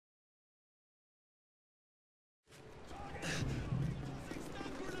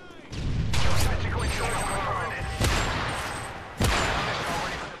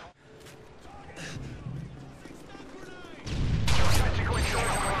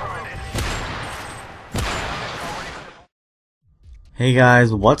Hey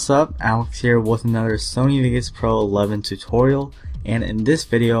guys, what's up? Alex here with another Sony Vegas Pro 11 tutorial, and in this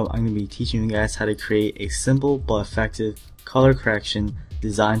video I'm going to be teaching you guys how to create a simple but effective color correction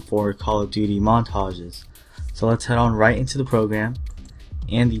designed for Call of Duty montages. So let's head on right into the program,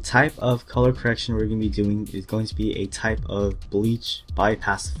 and the type of color correction we're going to be doing is going to be a type of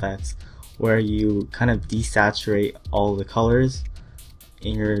Bleach-Bypass effects where you kind of desaturate all the colors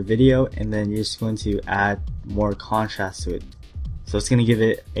in your video and then you're just going to add more contrast to it. So it's going to give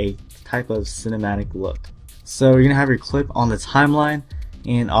it a type of cinematic look. So you're going to have your clip on the timeline,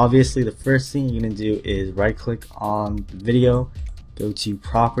 and obviously the first thing you're going to do is right click on the video, go to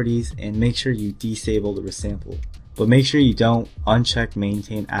properties, and make sure you disable the resample. But make sure you don't uncheck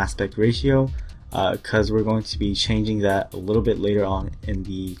maintain aspect ratio because we're going to be changing that a little bit later on in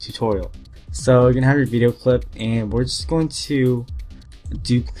the tutorial. So you're going to have your video clip, and we're just going to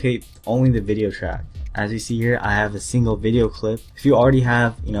duplicate only the video track. As you see here, I have a single video clip. If you already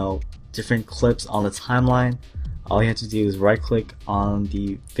have, different clips on the timeline, all you have to do is right click on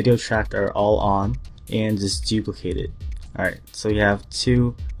the video track that are all on and just duplicate it. Alright, so you have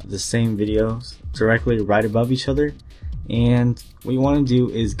two of the same videos directly right above each other, and what you want to do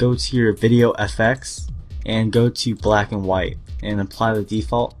is go to your video FX and go to black and white and apply the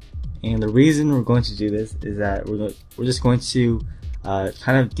default. And the reason we're going to do this is that we're just going to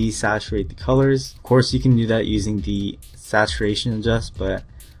kind of desaturate the colors. Of course you can do that using the saturation adjust, but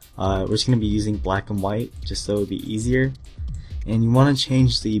we're just going to be using black and white just so it would be easier. And you want to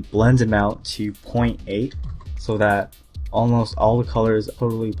change the blend amount to 0.8 so that almost all the colors are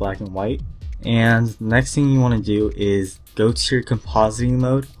totally black and white. And the next thing you want to do is go to your compositing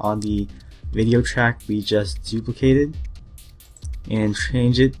mode on the video track we just duplicated and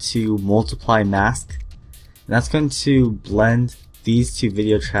change it to multiply mask, and that's going to blend these two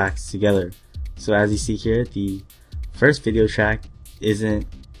video tracks together. So as you see here, the first video track isn't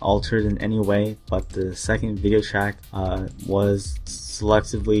altered in any way, but the second video track was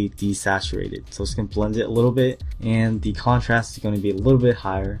selectively desaturated. So it's going to blend it a little bit, and the contrast is going to be a little bit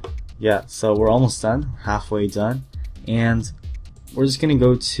higher. Yeah, so we're almost done, halfway done, and we're just going to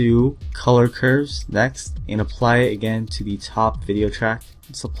go to color curves next and apply it again to the top video track.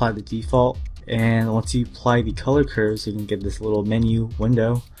 Let's apply the default. And once you apply the color curves, you can get this little menu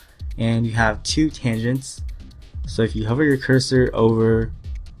window, and you have two tangents. So if you hover your cursor over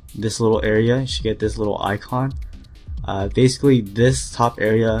this little area, you should get this little icon. Basically this top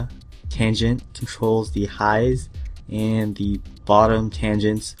area tangent controls the highs, and the bottom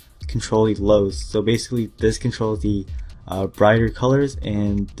tangents control the lows. So basically this controls the brighter colors,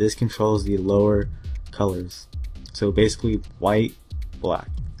 and this controls the lower colors. So basically white, black.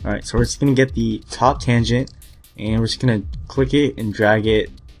 Alright, so we're just going to get the top tangent, and we're just going to click it and drag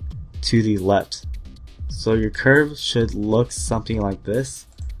it to the left. So your curve should look something like this,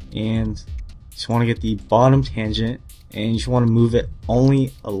 and you just want to get the bottom tangent, and you just want to move it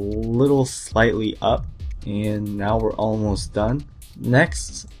only a little slightly up, and now we're almost done.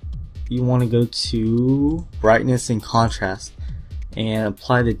 Next, you want to go to brightness and contrast and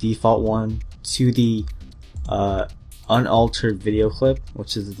apply the default one to the unaltered video clip,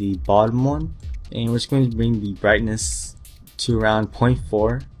 which is the bottom one, and we're just going to bring the brightness to around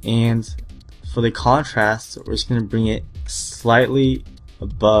 0.4, and for the contrast we're just going to bring it slightly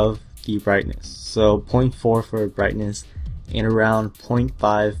above the brightness, so 0.4 for brightness and around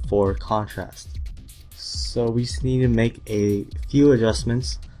 0.5 for contrast. So we just need to make a few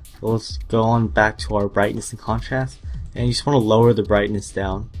adjustments. So let's go on back to our brightness and contrast, and you just want to lower the brightness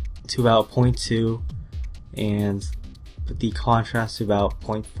down to about 0.2 and put the contrast to about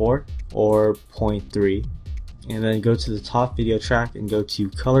 0.4 or 0.3, and then go to the top video track and go to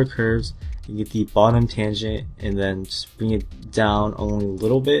color curves and get the bottom tangent, and then just bring it down only a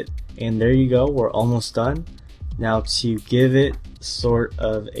little bit, and there you go, we're almost done. Now to give it sort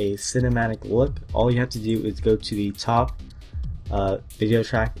of a cinematic look, all you have to do is go to the top video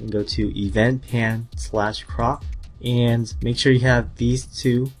track and go to event pan / crop, and make sure you have these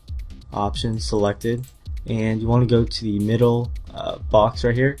two options selected, and you want to go to the middle box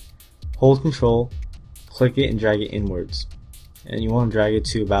right here, hold control, click it and drag it inwards, and you want to drag it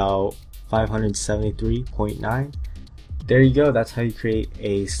to about 573.9. There you go, that's how you create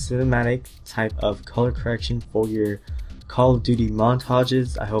a cinematic type of color correction for your Call of Duty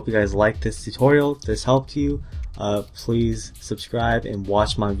montages. I hope you guys liked this tutorial. If this helped you, please subscribe and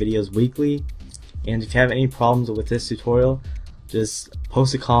watch my videos weekly, and if you have any problems with this tutorial, just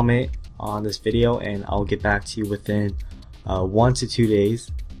post a comment on this video and I'll get back to you within 1 to 2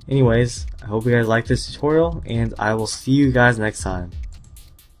 days. Anyways, I hope you guys like this tutorial, and I will see you guys next time.